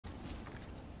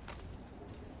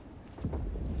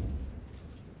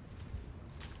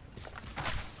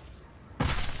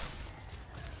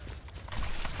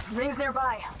Rings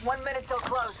nearby. 1 minute till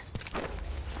close.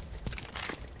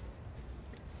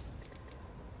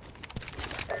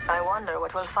 I wonder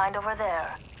what we'll find over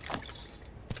there.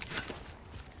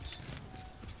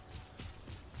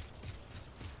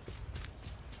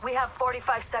 We have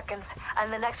 45 seconds,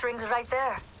 and the next ring's right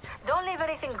there. Don't leave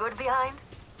anything good behind.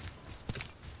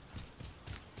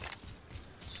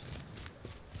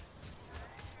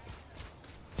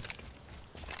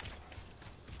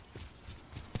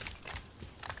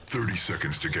 "30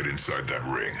 seconds to get inside that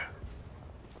ring."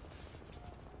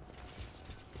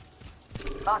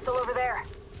 Hostile over there.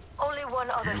 Only one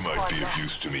other You squad might be of left.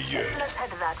 use to me yet. Let's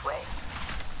head that way.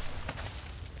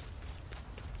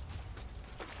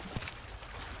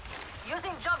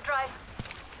 Using jump drive.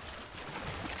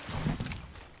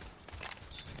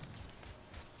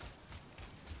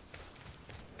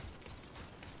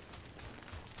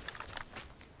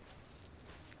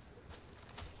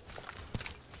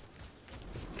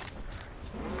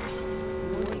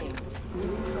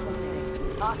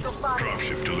 Hostile spotted.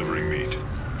 Dropship delivering meat.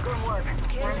 Good work.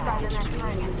 We're inside the next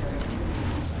ring.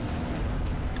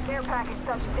 Care package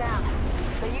touching down.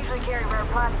 They usually carry rare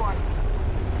platforms.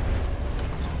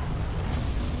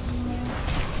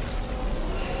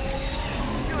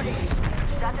 Shooting.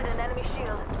 Shattered an enemy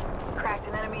shield. Cracked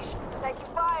an enemy Taking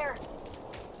fire.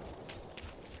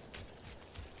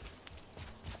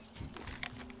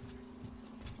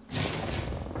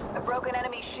 A broken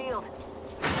enemy shield.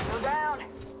 Go down.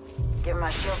 Give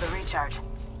my shield a recharge.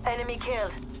 Enemy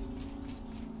killed.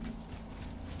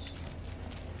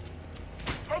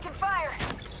 Taking fire.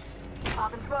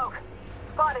 Popping smoke.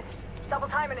 Spotted. Double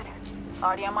timing it.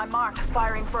 Already on my mark.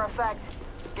 Firing for effect.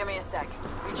 Give me a sec.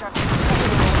 Recharge.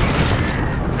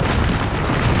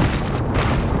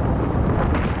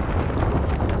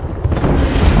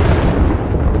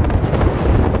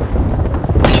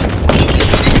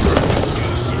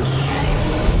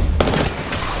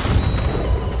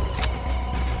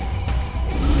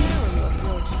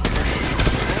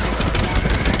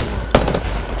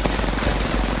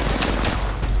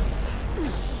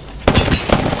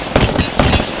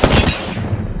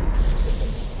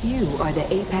 You are the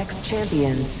Apex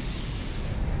Champions.